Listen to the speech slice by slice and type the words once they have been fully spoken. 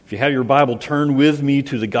If you have your Bible, turn with me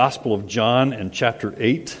to the Gospel of John and chapter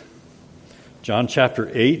 8. John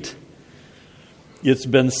chapter 8. It's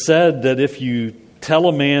been said that if you tell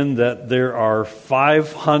a man that there are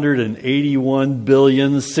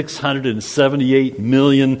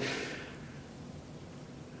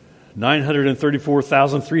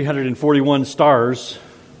 581,678,934,341 stars,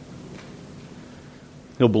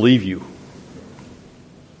 he'll believe you.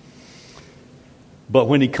 But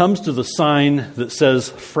when he comes to the sign that says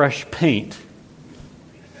fresh paint,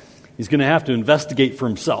 he's going to have to investigate for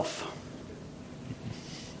himself.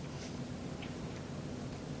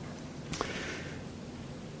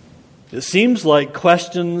 It seems like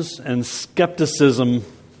questions and skepticism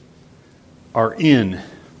are in.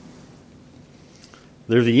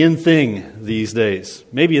 They're the in thing these days.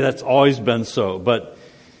 Maybe that's always been so, but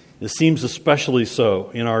it seems especially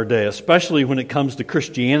so in our day, especially when it comes to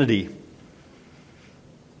Christianity.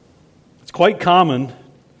 It's quite common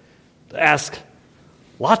to ask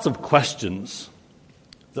lots of questions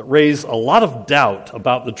that raise a lot of doubt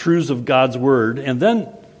about the truths of God's Word and then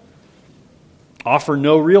offer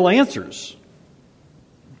no real answers.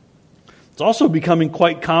 It's also becoming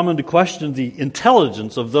quite common to question the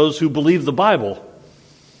intelligence of those who believe the Bible.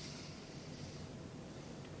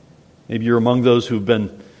 Maybe you're among those who've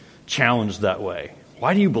been challenged that way.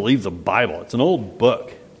 Why do you believe the Bible? It's an old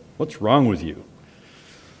book. What's wrong with you?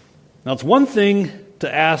 Now, it's one thing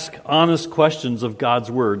to ask honest questions of God's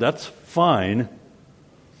Word. That's fine.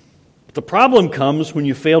 But the problem comes when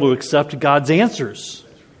you fail to accept God's answers.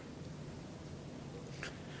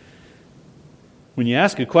 When you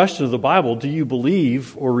ask a question of the Bible, do you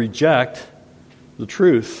believe or reject the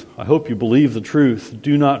truth? I hope you believe the truth.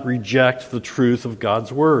 Do not reject the truth of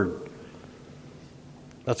God's Word.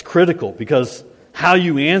 That's critical because how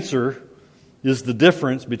you answer is the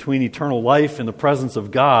difference between eternal life in the presence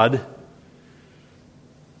of God,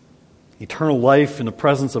 eternal life in the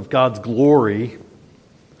presence of God's glory,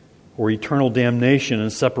 or eternal damnation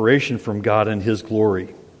and separation from God and His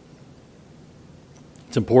glory.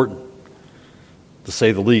 It's important, to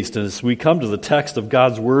say the least. And as we come to the text of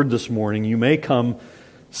God's Word this morning, you may come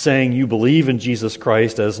saying you believe in Jesus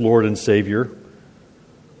Christ as Lord and Savior,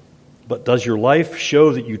 but does your life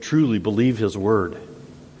show that you truly believe His Word?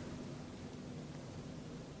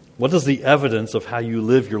 What does the evidence of how you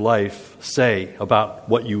live your life say about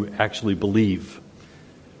what you actually believe?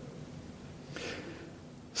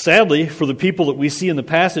 Sadly, for the people that we see in the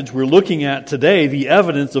passage we're looking at today, the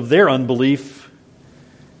evidence of their unbelief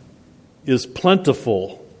is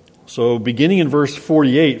plentiful. So beginning in verse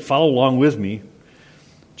 48, follow along with me.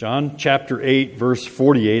 John chapter 8, verse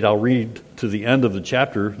 48, I'll read to the end of the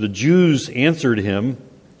chapter. The Jews answered him,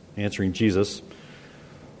 answering Jesus,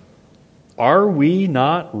 "Are we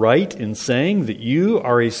not right in saying that you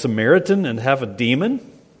are a Samaritan and have a demon?"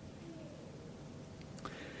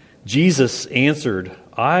 Jesus answered,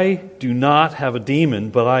 "I do not have a demon,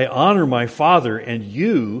 but I honor my Father, and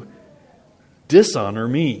you dishonor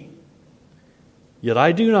me. Yet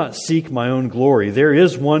I do not seek my own glory. There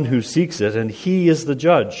is one who seeks it, and He is the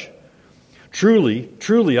judge. Truly,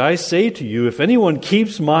 truly, I say to you, if anyone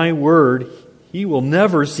keeps my word, he will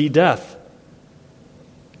never see death."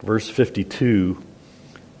 Verse 52,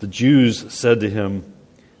 the Jews said to him,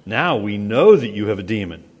 "Now we know that you have a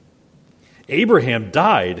demon. Abraham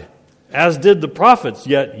died, as did the prophets,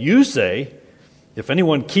 yet you say, if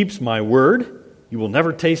anyone keeps my word, you will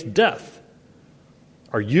never taste death.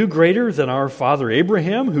 Are you greater than our father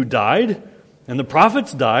Abraham, who died, and the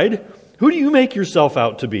prophets died? Who do you make yourself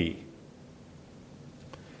out to be?"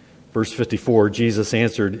 Verse 54, Jesus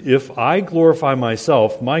answered, "If I glorify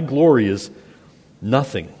myself, my glory is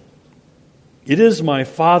nothing. It is my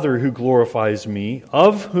Father who glorifies me,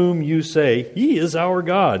 of whom you say, He is our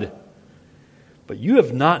God. But you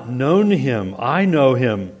have not known Him. I know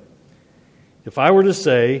Him. If I were to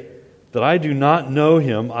say that I do not know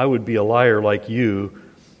Him, I would be a liar like you.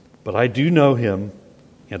 But I do know Him,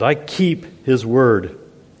 and I keep His word.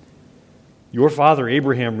 Your father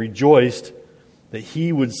Abraham rejoiced that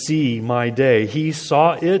he would see my day. He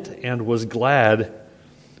saw it and was glad."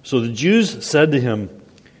 So the Jews said to him,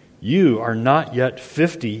 "You are not yet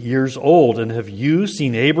 50 years old, and have you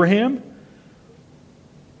seen Abraham?"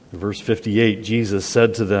 In verse 58, Jesus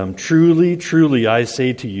said to them, "Truly, truly, I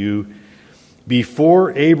say to you,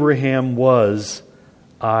 before Abraham was,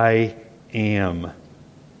 I am."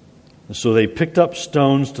 And so they picked up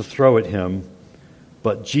stones to throw at him,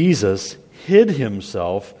 but Jesus hid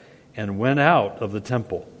himself and went out of the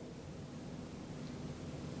temple.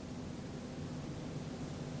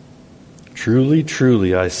 Truly,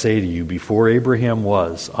 truly, I say to you, before Abraham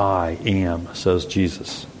was, I am, says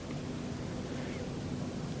Jesus.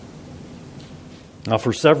 Now,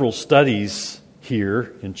 for several studies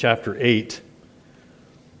here in chapter 8,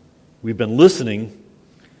 we've been listening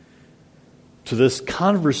to this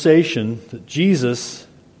conversation that Jesus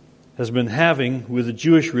has been having with the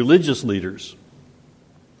Jewish religious leaders.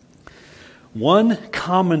 One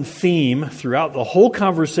common theme throughout the whole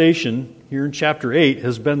conversation here in chapter 8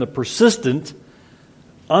 has been the persistent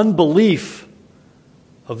unbelief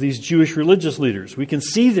of these Jewish religious leaders. We can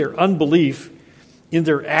see their unbelief in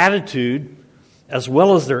their attitude as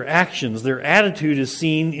well as their actions. Their attitude is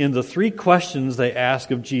seen in the three questions they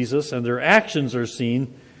ask of Jesus, and their actions are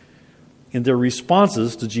seen in their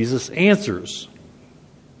responses to Jesus' answers.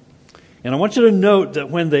 And I want you to note that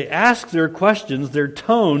when they ask their questions, their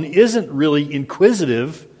tone isn't really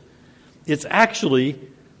inquisitive. It's actually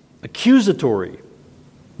accusatory.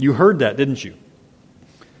 You heard that, didn't you?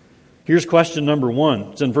 Here's question number 1.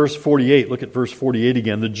 It's in verse 48. Look at verse 48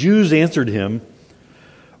 again. The Jews answered him,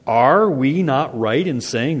 "Are we not right in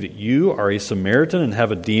saying that you are a Samaritan and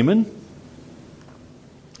have a demon?"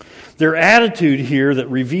 Their attitude here that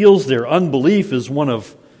reveals their unbelief is one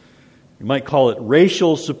of, you might call it,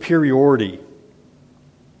 racial superiority.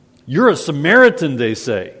 You're a Samaritan, they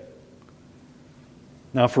say.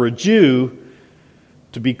 Now, for a Jew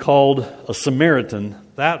to be called a Samaritan,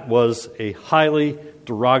 that was a highly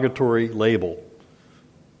derogatory label.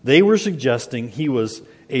 They were suggesting he was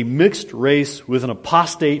a mixed race with an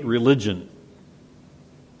apostate religion.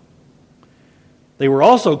 They were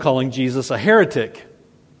also calling Jesus a heretic.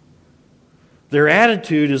 Their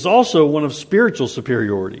attitude is also one of spiritual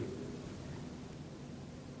superiority.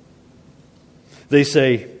 They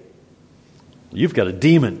say, "You've got a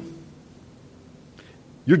demon.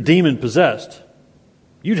 You're demon-possessed.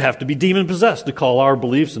 You'd have to be demon-possessed to call our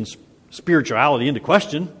beliefs and spirituality into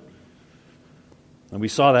question." And we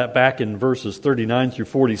saw that back in verses 39 through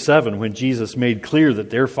 47 when Jesus made clear that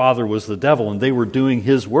their father was the devil and they were doing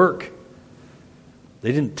his work.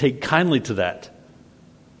 They didn't take kindly to that.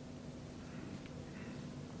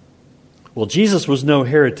 Well, Jesus was no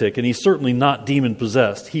heretic, and he's certainly not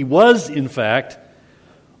demon-possessed. He was, in fact,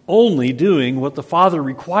 only doing what the Father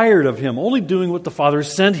required of him, only doing what the Father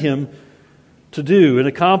sent him to do and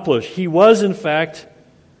accomplish. He was, in fact,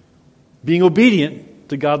 being obedient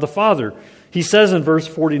to God the Father. He says in verse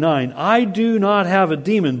 49, "I do not have a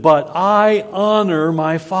demon, but I honor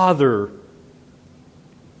my Father."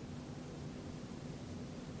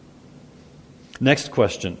 Next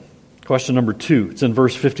question. Question number 2. It's in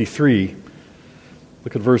verse 53.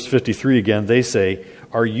 Look at verse 53 again. They say,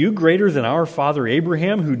 "Are you greater than our father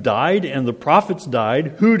Abraham, who died and the prophets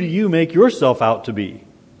died? Who do you make yourself out to be?"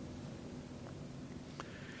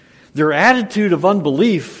 Their attitude of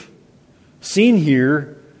unbelief seen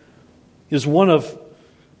here is one of,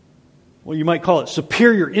 well, you might call it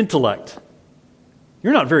superior intellect.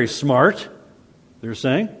 You're not very smart, they're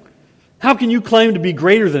saying. How can you claim to be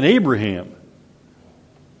greater than Abraham?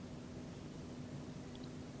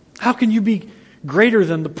 How can you be greater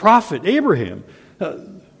than the prophet Abraham?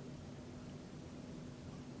 And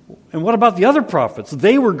what about the other prophets?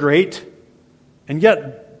 They were great, and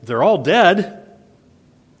yet they're all dead.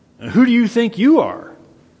 And who do you think you are?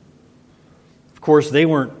 Of course, they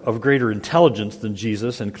weren't of greater intelligence than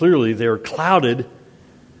Jesus, and clearly they were clouded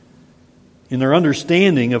in their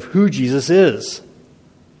understanding of who Jesus is.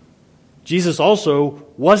 Jesus also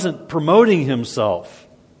wasn't promoting himself.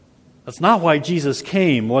 That's not why Jesus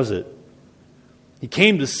came, was it? He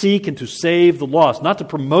came to seek and to save the lost, not to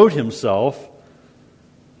promote himself.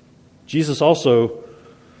 Jesus also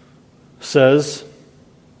says,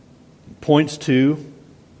 points to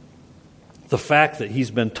the fact that he's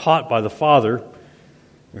been taught by the Father.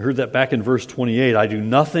 We heard that back in verse 28. "I do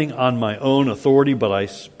nothing on my own authority, but I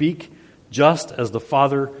speak just as the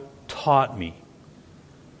Father taught me."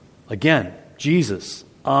 Again, Jesus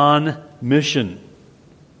on mission,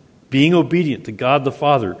 being obedient to God the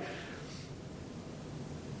Father.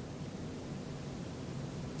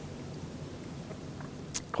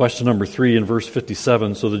 Question number 3 in verse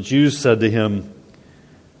 57. "So the Jews said to him,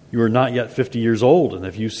 'You are not yet 50 years old, and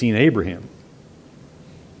have you seen Abraham?'"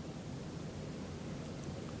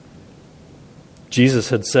 Jesus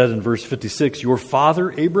had said in verse 56, "Your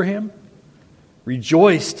father Abraham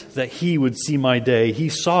rejoiced that he would see my day. He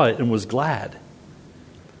saw it and was glad."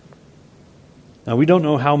 Now, we don't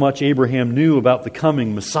know how much Abraham knew about the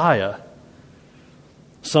coming Messiah.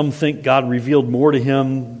 Some think God revealed more to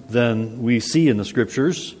him than we see in the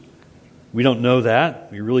Scriptures. We don't know that.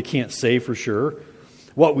 We really can't say for sure.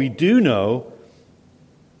 What we do know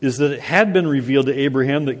is that it had been revealed to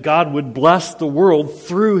Abraham that God would bless the world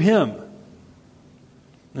through him.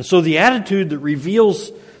 And so the attitude that reveals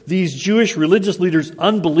these Jewish religious leaders'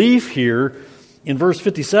 unbelief here in verse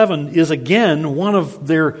 57 is again one of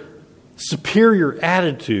their superior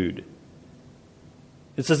attitude.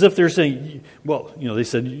 It's as if they're saying, well, they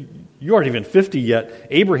said, you aren't even 50 yet.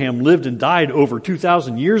 Abraham lived and died over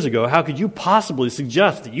 2,000 years ago. How could you possibly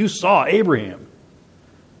suggest that you saw Abraham?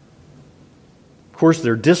 Of course,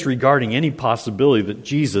 they're disregarding any possibility that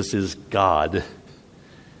Jesus is God,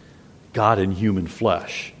 God in human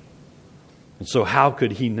flesh. And so how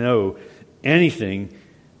could he know anything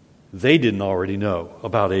they didn't already know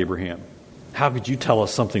about Abraham? How could you tell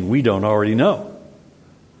us something we don't already know?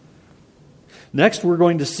 Next, we're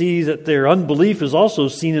going to see that their unbelief is also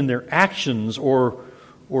seen in their actions or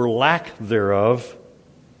lack thereof.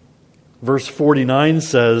 Verse 49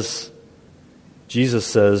 says, Jesus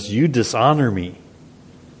says, "You dishonor me."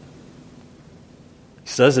 He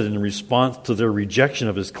says it in response to their rejection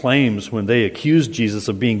of his claims when they accused Jesus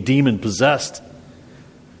of being demon-possessed.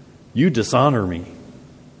 You dishonor me.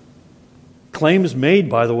 Claims made,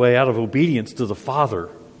 by the way, out of obedience to the Father.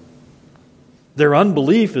 Their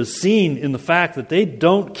unbelief is seen in the fact that they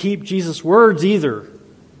don't keep Jesus' words either.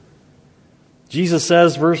 Jesus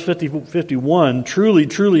says, verse 51, "Truly,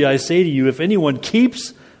 truly, I say to you, if anyone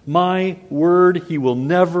keeps my word, he will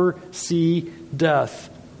never see death."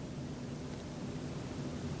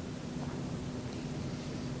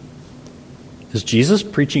 Is Jesus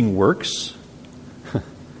preaching works?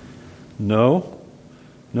 No.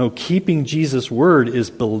 No, keeping Jesus' word is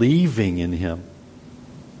believing in him.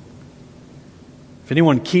 If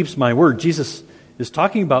anyone keeps my word, Jesus is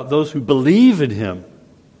talking about those who believe in him.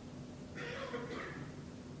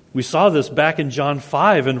 We saw this back in John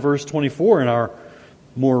 5 and verse 24 in our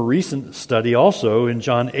more recent study also in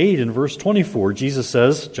John 8 and verse 24. Jesus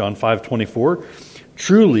says, John 5:24,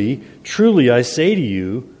 "Truly, truly, I say to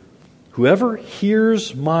you, whoever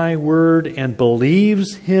hears my word and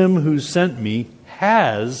believes him who sent me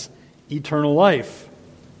has eternal life."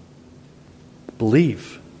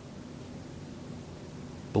 Believe.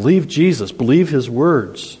 Believe Jesus. Believe his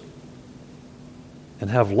words. And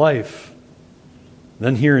have life.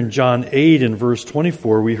 Then here in John 8 and verse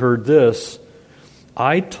 24 we heard this,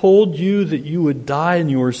 "I told you that you would die in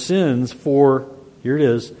your sins, for," here it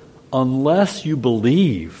is, "unless you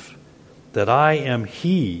believe that I am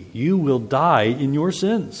he, you will die in your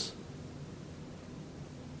sins."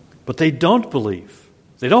 But they don't believe.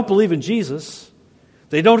 They don't believe in Jesus.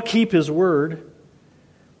 They don't keep his word.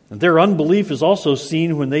 And their unbelief is also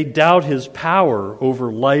seen when they doubt his power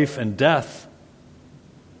over life and death.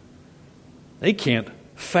 They can't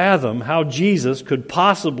fathom how Jesus could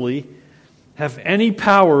possibly have any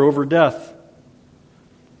power over death.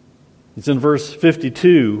 It's in verse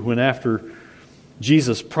 52 when after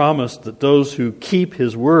Jesus promised that those who keep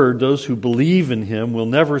his word, those who believe in him, will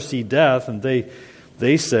never see death. And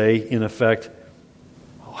they say, in effect,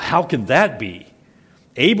 how can that be?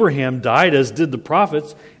 Abraham died as did the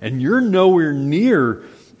prophets, and you're nowhere near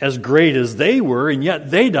as great as they were, and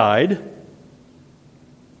yet they died.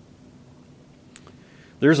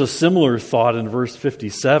 There's a similar thought in verse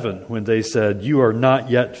 57 when they said, "You are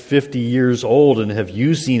not yet 50 years old, and have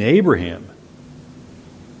you seen Abraham?"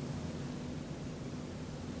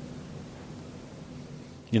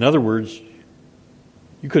 In other words,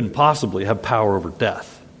 you couldn't possibly have power over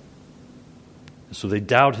death. So they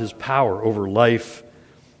doubt his power over life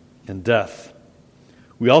and death.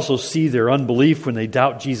 We also see their unbelief when they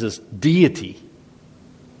doubt Jesus' deity.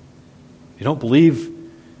 They don't believe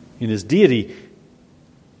in his deity.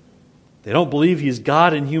 They don't believe he's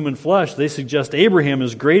God in human flesh. They suggest Abraham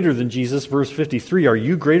is greater than Jesus. Verse 53, "Are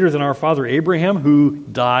you greater than our father Abraham who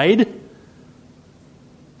died?"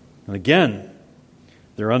 And again,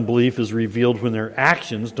 their unbelief is revealed when their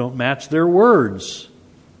actions don't match their words.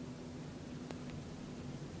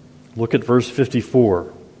 Look at verse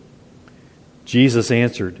 54. Jesus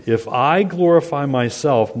answered, "If I glorify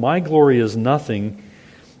myself, my glory is nothing.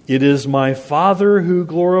 It is my Father who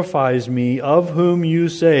glorifies me, of whom you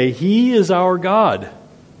say, he is our God."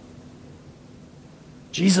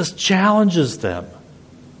 Jesus challenges them.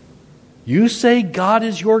 You say God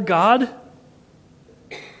is your God?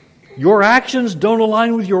 Your actions don't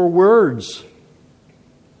align with your words.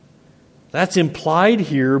 That's implied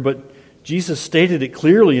here, but Jesus stated it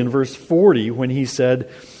clearly in verse 40 when he said,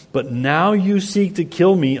 "But now you seek to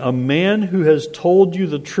kill me, a man who has told you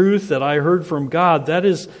the truth that I heard from God."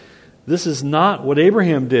 This is not what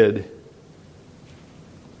Abraham did.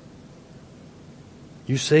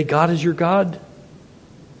 You say God is your God?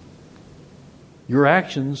 Your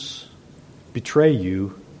actions betray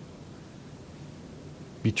you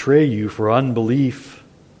for unbelief.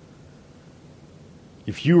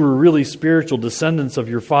 If you were really spiritual descendants of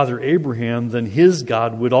your father Abraham, then his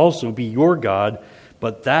God would also be your God.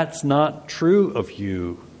 But that's not true of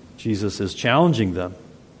you. Jesus is challenging them.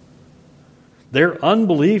 Their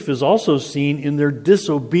unbelief is also seen in their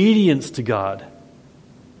disobedience to God.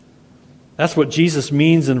 That's what Jesus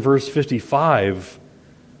means in verse 55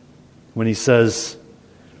 when he says,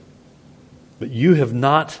 "But you have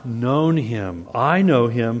not known him. I know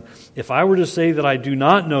him. If I were to say that I do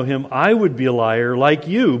not know him, I would be a liar like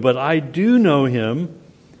you. But I do know him,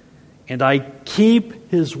 and I keep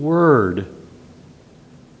his word."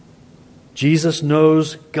 Jesus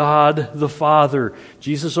knows God the Father.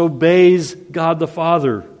 Jesus obeys God the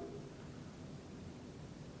Father.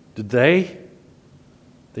 Did they?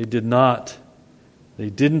 They did not. They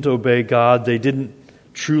didn't obey God. They didn't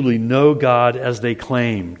truly know God as they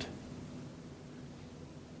claimed.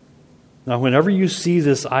 Now, whenever you see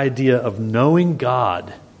this idea of knowing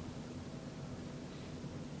God,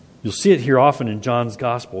 you'll see it here often in John's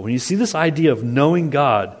Gospel. When you see this idea of knowing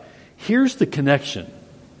God, here's the connection.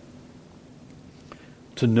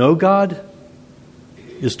 To know God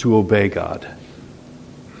is to obey God.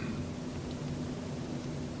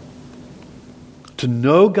 To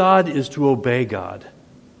know God is to obey God.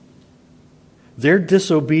 Their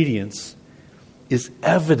disobedience is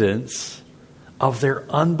evidence of their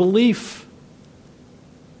unbelief.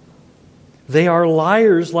 They are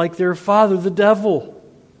liars like their father, the devil.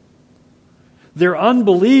 Their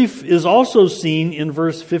unbelief is also seen in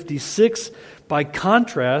verse 56 by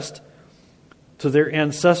contrast to their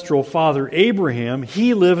ancestral father Abraham.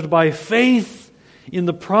 He lived by faith in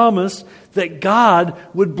the promise that God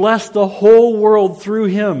would bless the whole world through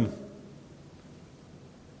him.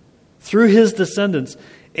 Through his descendants.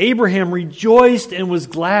 Abraham rejoiced and was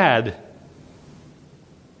glad.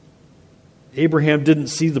 Abraham didn't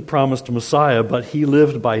see the promised Messiah, but he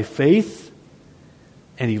lived by faith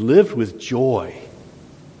and he lived with joy.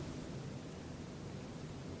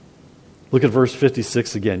 Look at verse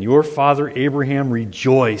 56 again. Your father Abraham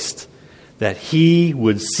rejoiced that he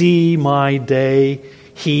would see my day.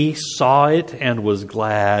 He saw it and was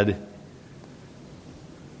glad.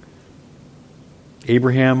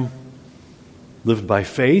 Abraham lived by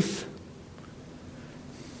faith.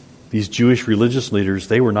 These Jewish religious leaders,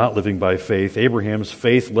 they were not living by faith. Abraham's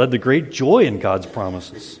faith led to great joy in God's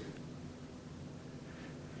promises.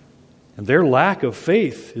 And their lack of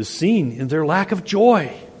faith is seen in their lack of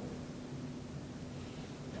joy.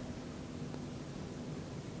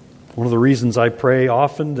 One of the reasons I pray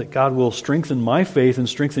often that God will strengthen my faith and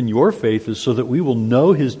strengthen your faith is so that we will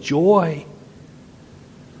know his joy.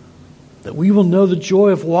 That we will know the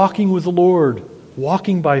joy of walking with the Lord,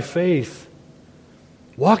 walking by faith.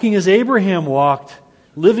 Walking as Abraham walked,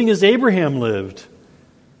 living as Abraham lived.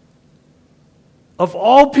 Of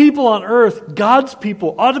all people on earth, God's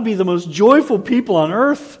people ought to be the most joyful people on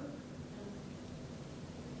earth.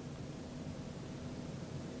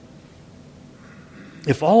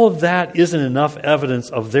 If all of that isn't enough evidence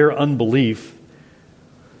of their unbelief,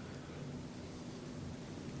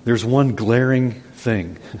 there's one glaring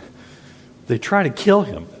thing. They try to kill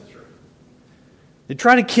him. They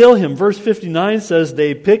try to kill him. Verse 59 says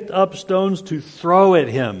they picked up stones to throw at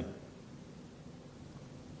him.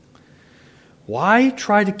 Why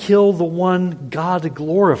try to kill the one God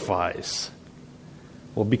glorifies?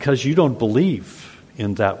 Well, because you don't believe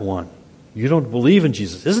in that one. You don't believe in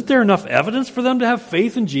Jesus. Isn't there enough evidence for them to have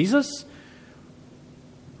faith in Jesus?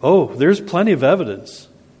 Oh, there's plenty of evidence.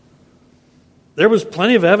 There was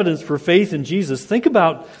plenty of evidence for faith in Jesus. Think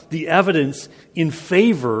about the evidence in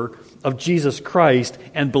favor of Jesus Christ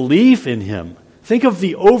and belief in him. Think of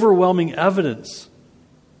the overwhelming evidence.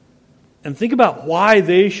 And think about why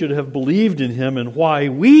they should have believed in him and why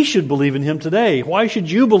we should believe in him today. Why should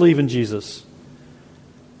you believe in Jesus?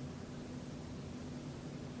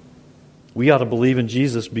 We ought to believe in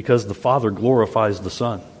Jesus because the Father glorifies the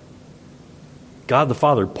Son. God the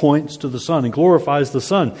Father points to the Son and glorifies the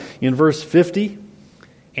Son. In verse 50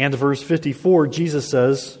 and verse 54, Jesus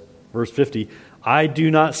says, verse 50, I do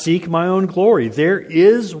not seek my own glory. There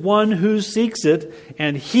is one who seeks it,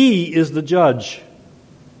 and he is the judge.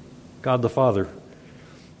 God the Father.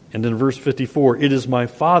 And in verse 54, it is my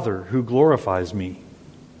Father who glorifies me.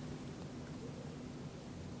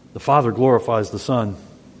 The Father glorifies the Son.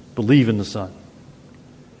 Believe in the Son.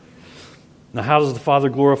 Now, how does the Father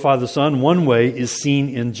glorify the Son? One way is seen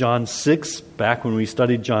in John 6, back when we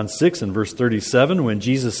studied John 6 in verse 37, when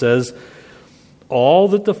Jesus says, all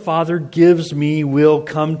that the Father gives me will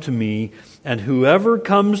come to me, and whoever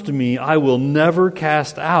comes to me I will never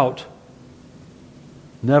cast out.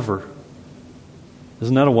 Never.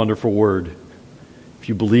 Isn't that a wonderful word? If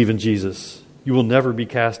you believe in Jesus. You will never be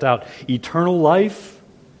cast out. Eternal life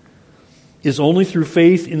is only through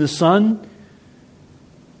faith in the Son.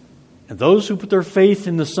 And those who put their faith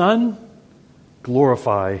in the Son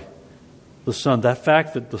glorify the Son. That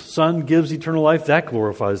fact that the Son gives eternal life, that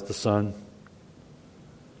glorifies the Son.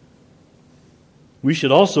 We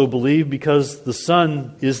should also believe because the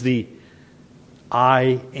Son is the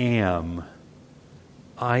I am.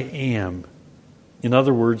 I am. In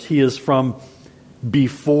other words, He is from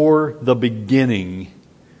before the beginning.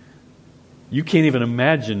 You can't even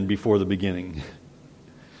imagine before the beginning.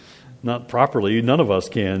 Not properly. None of us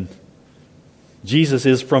can. Jesus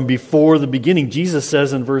is from before the beginning. Jesus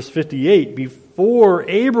says in verse 58, before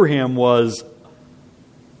Abraham was,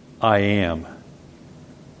 I am.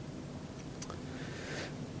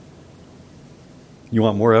 You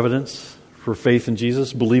want more evidence for faith in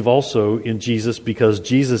Jesus? Believe also in Jesus because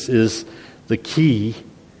Jesus is the key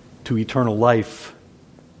to eternal life,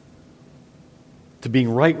 to being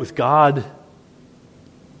right with God.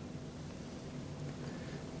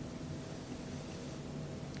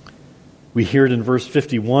 We hear it in verse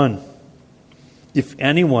 51. If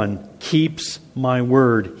anyone keeps my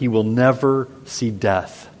word, he will never see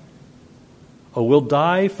death. Oh, we'll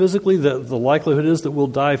die physically. The likelihood is that we'll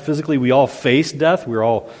die physically. We all face death. We're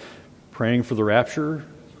all praying for the rapture.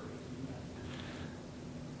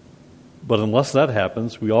 But unless that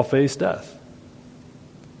happens, we all face death.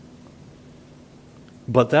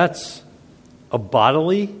 But that's a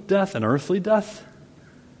bodily death, an earthly death.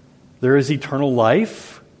 There is eternal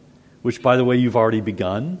life, which, by the way, you've already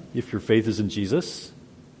begun if your faith is in Jesus.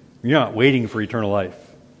 You're not waiting for eternal life.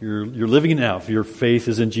 You're living it now if your faith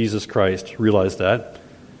is in Jesus Christ. Realize that.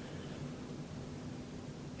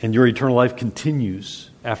 And your eternal life continues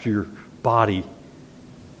after your body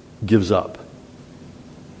gives up.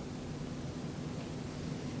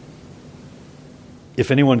 If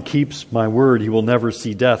anyone keeps my word, he will never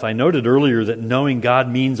see death. I noted earlier that knowing God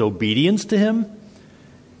means obedience to Him. You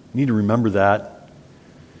need to remember that.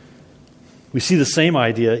 We see the same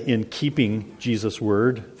idea in keeping Jesus'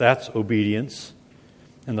 word. That's obedience.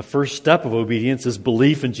 And the first step of obedience is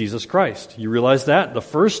belief in Jesus Christ. You realize that? The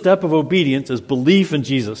first step of obedience is belief in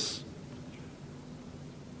Jesus.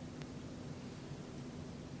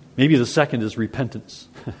 Maybe the second is repentance.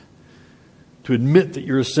 To admit that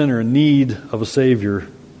you're a sinner in need of a Savior.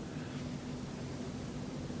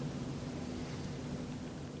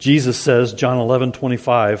 Jesus says, John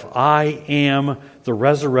 11:25, I am the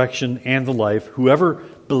resurrection and the life. Whoever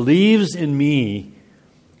believes in me,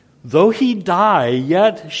 though he die,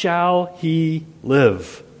 yet shall he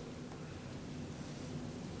live.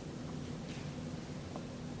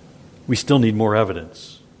 We still need more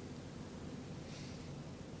evidence.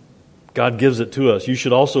 God gives it to us. You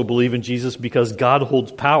should also believe in Jesus because God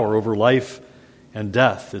holds power over life and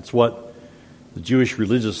death. It's what the Jewish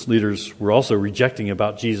religious leaders were also rejecting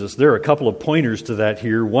about Jesus. There are a couple of pointers to that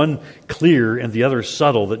here, one clear and the other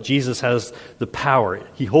subtle, that Jesus has the power.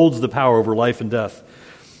 He holds the power over life and death.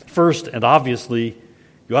 First, and obviously,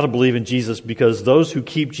 you ought to believe in Jesus because those who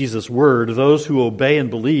keep Jesus' word, those who obey and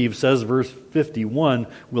believe, says verse 51,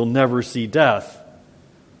 will never see death.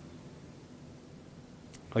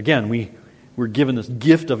 Again, we're given this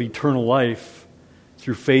gift of eternal life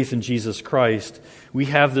through faith in Jesus Christ. We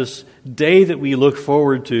have this day that we look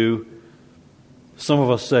forward to. Some of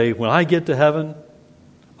us say, when I get to heaven,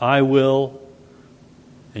 I will,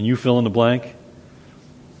 and you fill in the blank.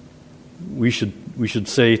 We should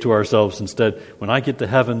say to ourselves instead, when I get to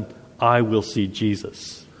heaven, I will see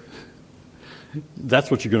Jesus. That's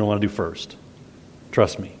what you're going to want to do first.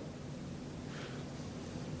 Trust me.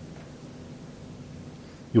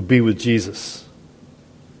 You'll be with Jesus.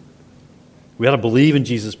 We ought to believe in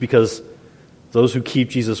Jesus because those who keep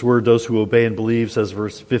Jesus' word, those who obey and believe, says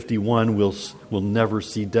verse 51, will never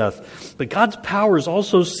see death. But God's power is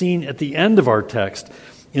also seen at the end of our text.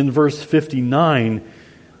 In verse 59,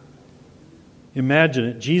 imagine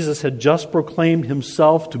it. Jesus had just proclaimed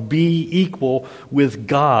Himself to be equal with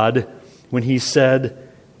God when He said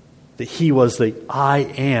that He was the I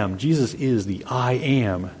am. Jesus is the I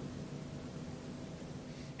am.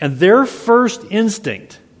 And their first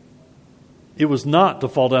instinct, it was not to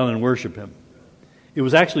fall down and worship Him. It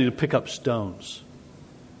was actually to pick up stones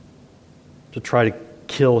to try to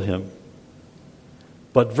kill Him.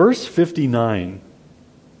 But verse 59,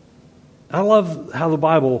 I love how the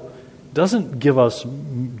Bible doesn't give us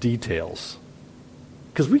details,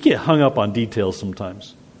 because we get hung up on details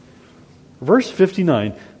sometimes. Verse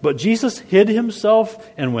 59, but Jesus hid Himself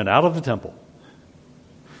and went out of the temple.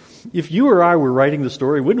 If you or I were writing the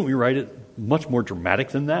story, wouldn't we write it much more dramatic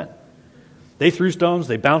than that? They threw stones,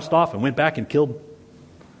 they bounced off and went back and killed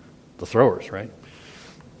the throwers, right?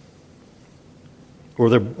 Or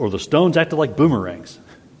the stones acted like boomerangs.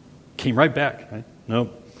 Came right back, right? No.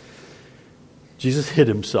 Jesus hid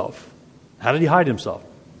himself. How did he hide himself?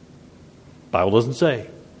 Bible doesn't say.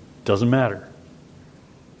 Doesn't matter.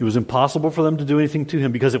 It was impossible for them to do anything to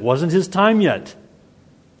him because it wasn't his time yet.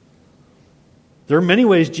 There are many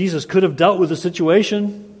ways Jesus could have dealt with the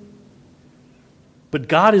situation. But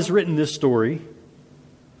God has written this story,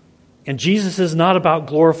 and Jesus is not about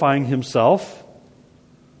glorifying himself,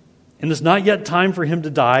 and it's not yet time for him to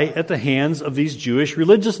die at the hands of these Jewish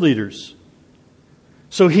religious leaders.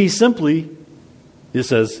 So he simply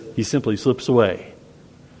slips away.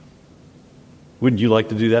 Wouldn't you like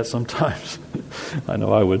to do that sometimes? I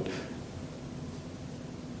know I would.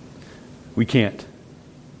 We can't.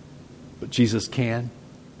 But Jesus can.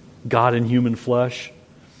 God in human flesh,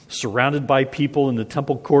 surrounded by people in the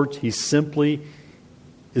temple courts, he simply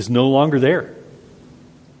is no longer there.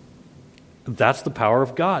 That's the power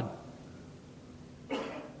of God.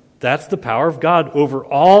 That's the power of God over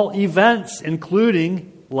all events,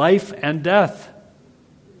 including life and death.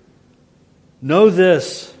 Know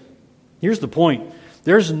this. Here's the point.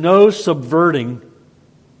 There's no subverting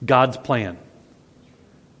God's plan.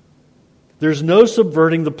 There's no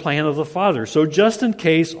subverting the plan of the Father. So just in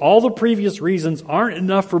case all the previous reasons aren't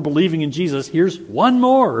enough for believing in Jesus, here's one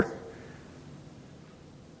more.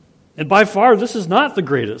 And by far, this is not the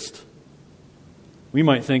greatest. We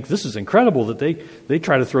might think this is incredible that they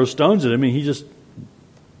try to throw stones at him and he just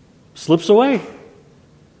slips away.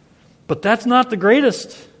 But that's not the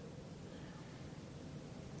greatest.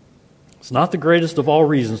 It's not the greatest of all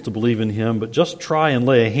reasons to believe in him, but just try and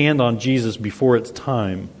lay a hand on Jesus before it's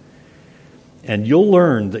time. And you'll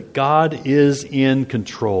learn that God is in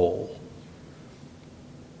control.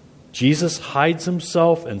 Jesus hides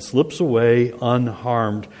himself and slips away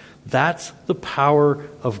unharmed. That's the power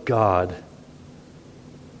of God.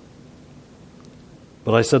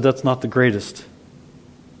 But I said that's not the greatest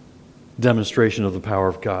demonstration of the power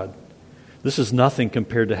of God. This is nothing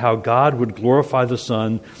compared to how God would glorify the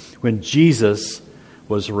Son when Jesus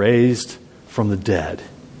was raised from the dead.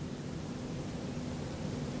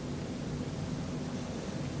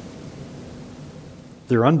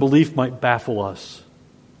 Their unbelief might baffle us.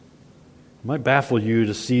 It might baffle you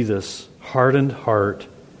to see this hardened heart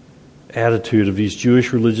attitude of these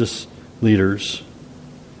Jewish religious leaders.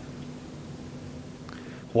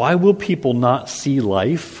 Why will people not see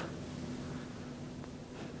life?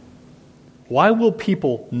 Why will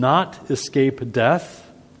people not escape death?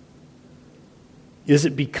 Is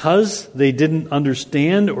it because they didn't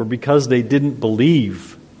understand or because they didn't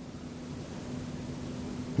believe?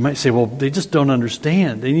 You might say, well, they just don't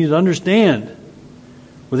understand. They need to understand.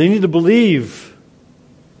 Or they need to believe.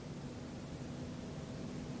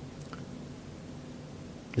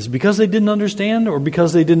 Is it because they didn't understand or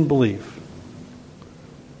because they didn't believe?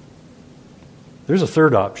 There's a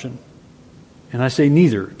third option. And I say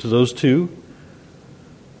neither to those two.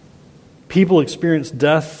 People experience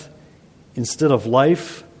death instead of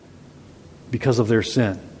life because of their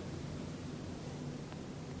sin.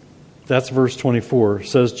 That's verse 24.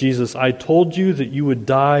 Says Jesus, I told you that you would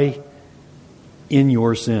die in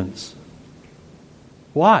your sins.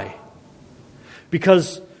 Why?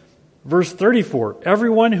 Because verse 34,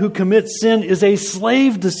 everyone who commits sin is a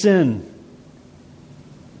slave to sin.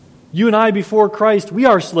 You and I before Christ, we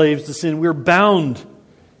are slaves to sin. We're bound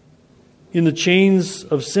in the chains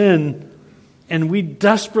of sin, and we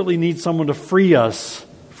desperately need someone to free us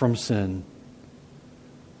from sin.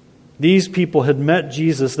 These people had met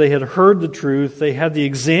Jesus. They had heard the truth. They had the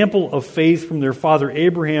example of faith from their father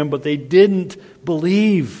Abraham, but they didn't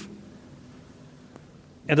believe.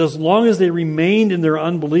 And as long as they remained in their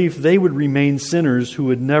unbelief, they would remain sinners who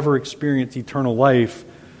would never experience eternal life.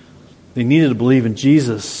 They needed to believe in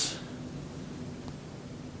Jesus.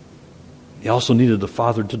 They also needed the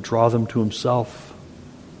Father to draw them to himself.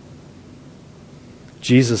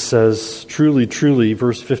 Jesus says, truly, truly,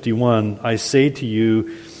 verse 51, I say to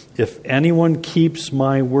you, if anyone keeps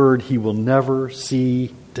my word, he will never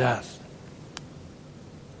see death.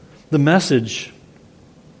 The message,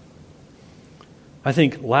 I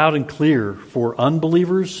think, loud and clear for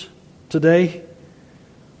unbelievers today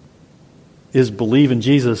is believe in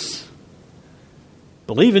Jesus.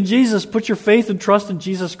 Believe in Jesus. Put your faith and trust in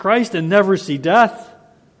Jesus Christ and never see death.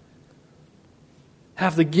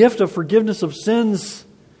 Have the gift of forgiveness of sins,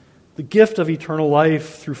 the gift of eternal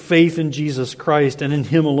life through faith in Jesus Christ and in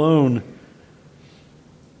Him alone.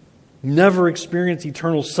 Never experience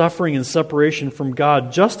eternal suffering and separation from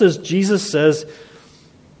God. Just as Jesus says,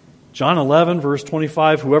 John 11, verse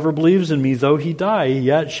 25, whoever believes in me, though he die,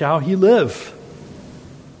 yet shall he live.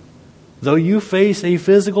 Though you face a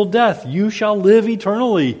physical death, you shall live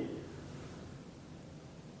eternally.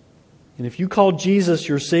 And if you call Jesus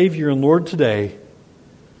your Savior and Lord today,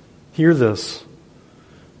 hear this.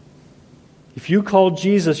 If you call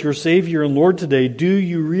Jesus your Savior and Lord today, do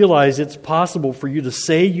you realize it's possible for you to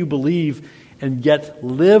say you believe and yet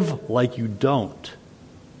live like you don't?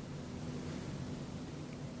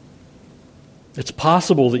 It's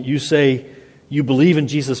possible that you say you believe in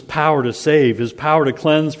Jesus' power to save, His power to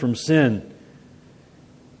cleanse from sin.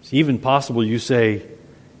 It's even possible you say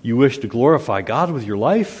you wish to glorify God with your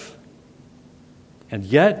life. And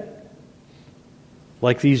yet,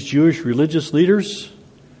 like these Jewish religious leaders,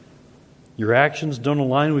 your actions don't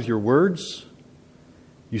align with your words.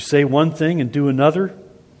 You say one thing and do another.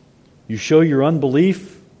 You show your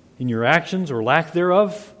unbelief in your actions or lack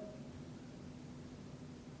thereof.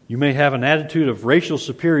 You may have an attitude of racial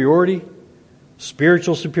superiority,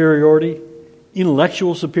 spiritual superiority,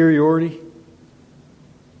 intellectual superiority.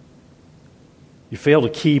 You fail to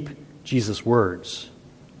keep Jesus' words.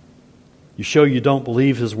 You show you don't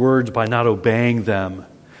believe His words by not obeying them.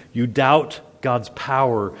 You doubt God's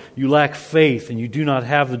power. You lack faith, and you do not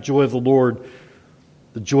have the joy of the Lord,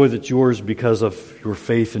 the joy that's yours because of your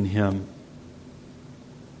faith in Him.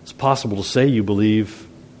 It's possible to say you believe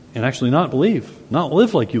and actually not believe, not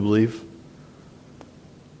live like you believe.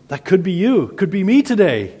 That could be you, could be me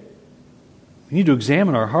today. We need to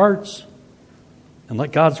examine our hearts and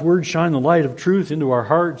let God's Word shine the light of truth into our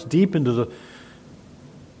hearts, deep into the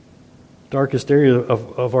darkest area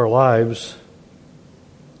of our lives.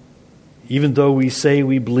 Even though we say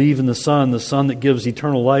we believe in the Son that gives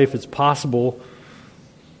eternal life, it's possible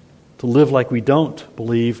to live like we don't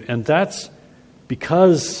believe. And that's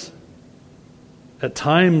because at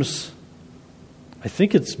times, I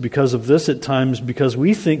think it's because of this at times, because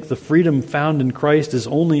we think the freedom found in Christ is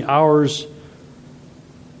only ours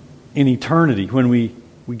in eternity when we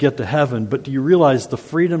get to heaven. But do you realize the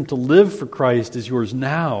freedom to live for Christ is yours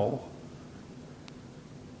now?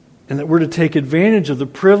 And that we're to take advantage of the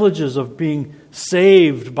privileges of being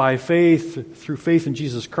saved by faith, through faith in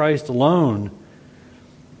Jesus Christ alone,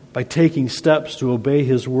 by taking steps to obey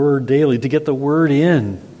His Word daily, to get the Word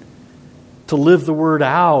in, to live the Word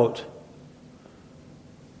out.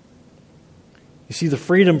 You see, the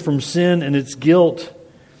freedom from sin and its guilt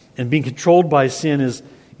and being controlled by sin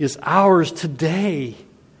is ours today.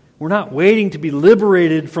 We're not waiting to be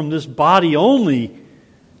liberated from this body only.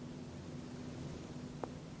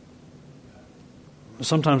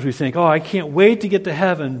 Sometimes we think, I can't wait to get to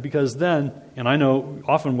heaven because then, and I know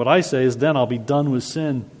often what I say is, then I'll be done with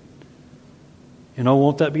sin.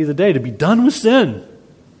 Won't that be the day to be done with sin?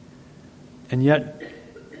 And yet,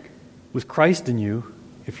 with Christ in you,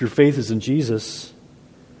 if your faith is in Jesus,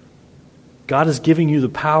 God is giving you the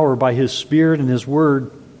power by His Spirit and His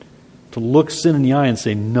Word to look sin in the eye and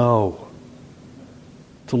say no.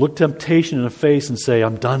 To look temptation in the face and say,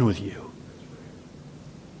 I'm done with you.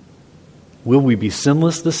 Will we be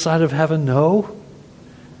sinless this side of heaven? No.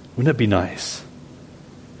 Wouldn't it be nice?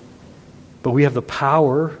 But we have the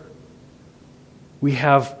power. We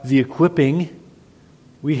have the equipping.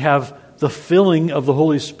 We have the filling of the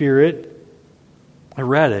Holy Spirit. I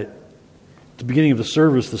read it at the beginning of the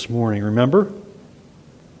service this morning, remember?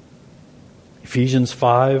 Ephesians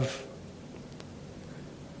 5.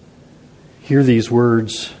 Hear these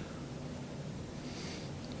words.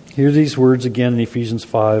 Hear these words again in Ephesians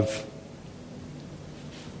 5.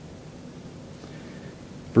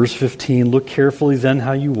 Verse 15, look carefully then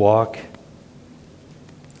how you walk,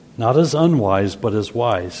 not as unwise, but as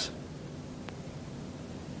wise,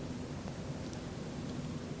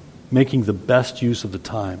 making the best use of the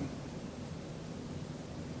time.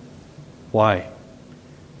 Why?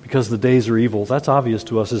 Because the days are evil. That's obvious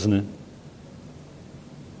to us, isn't it?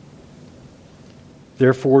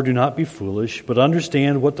 Therefore, do not be foolish, but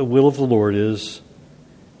understand what the will of the Lord is,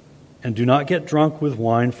 and do not get drunk with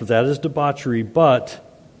wine, for that is debauchery, but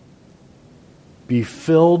be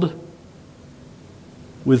filled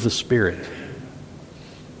with the Spirit.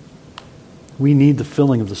 We need the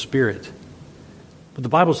filling of the Spirit. But the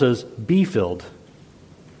Bible says, be filled.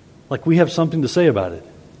 Like we have something to say about it.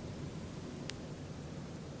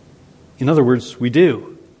 In other words, we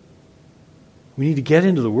do. We need to get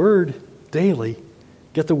into the Word daily.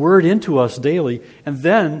 Get the Word into us daily. And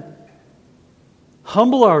then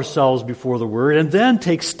humble ourselves before the Word. And then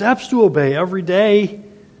take steps to obey every day.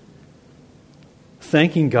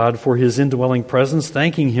 Thanking God for His indwelling presence,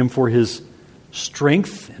 thanking Him for His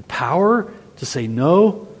strength and power to say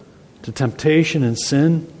no to temptation and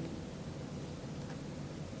sin.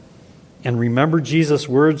 And remember Jesus'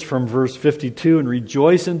 words from verse 52, and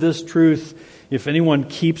rejoice in this truth. If anyone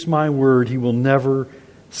keeps my word, he will never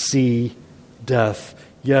see death.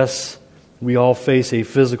 Yes, we all face a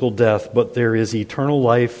physical death, but there is eternal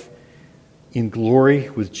life in glory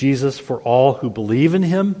with Jesus for all who believe in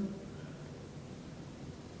him.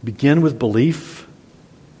 Begin with belief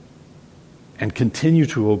and continue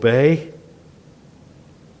to obey.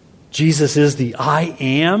 Jesus is the I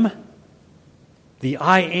am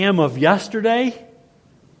of yesterday,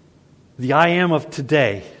 the I am of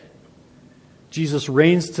today. Jesus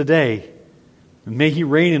reigns today, and may he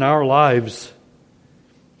reign in our lives.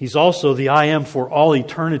 He's also the I am for all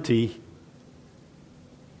eternity.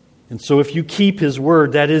 And so if you keep his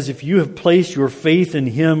word, that is, if you have placed your faith in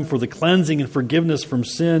him for the cleansing and forgiveness from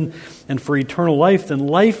sin and for eternal life, then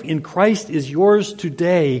life in Christ is yours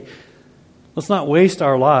today. Let's not waste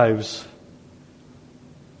our lives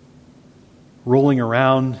rolling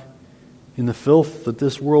around in the filth that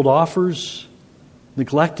this world offers,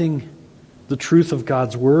 neglecting the truth of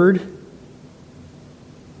God's word.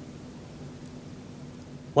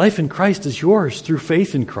 Life in Christ is yours through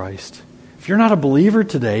faith in Christ. If you're not a believer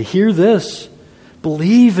today, hear this.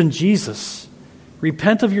 Believe in Jesus.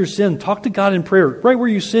 Repent of your sin. Talk to God in prayer, right where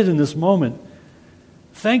you sit in this moment.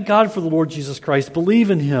 Thank God for the Lord Jesus Christ. Believe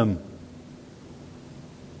in him.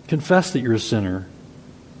 Confess that you're a sinner.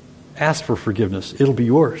 Ask for forgiveness. It'll be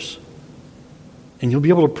yours. And you'll be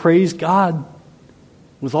able to praise God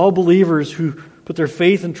with all believers who put their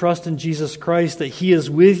faith and trust in Jesus Christ, that he is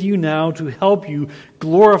with you now to help you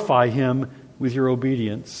glorify him with your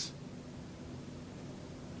obedience.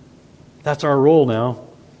 That's our role now.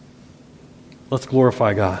 Let's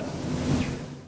glorify God.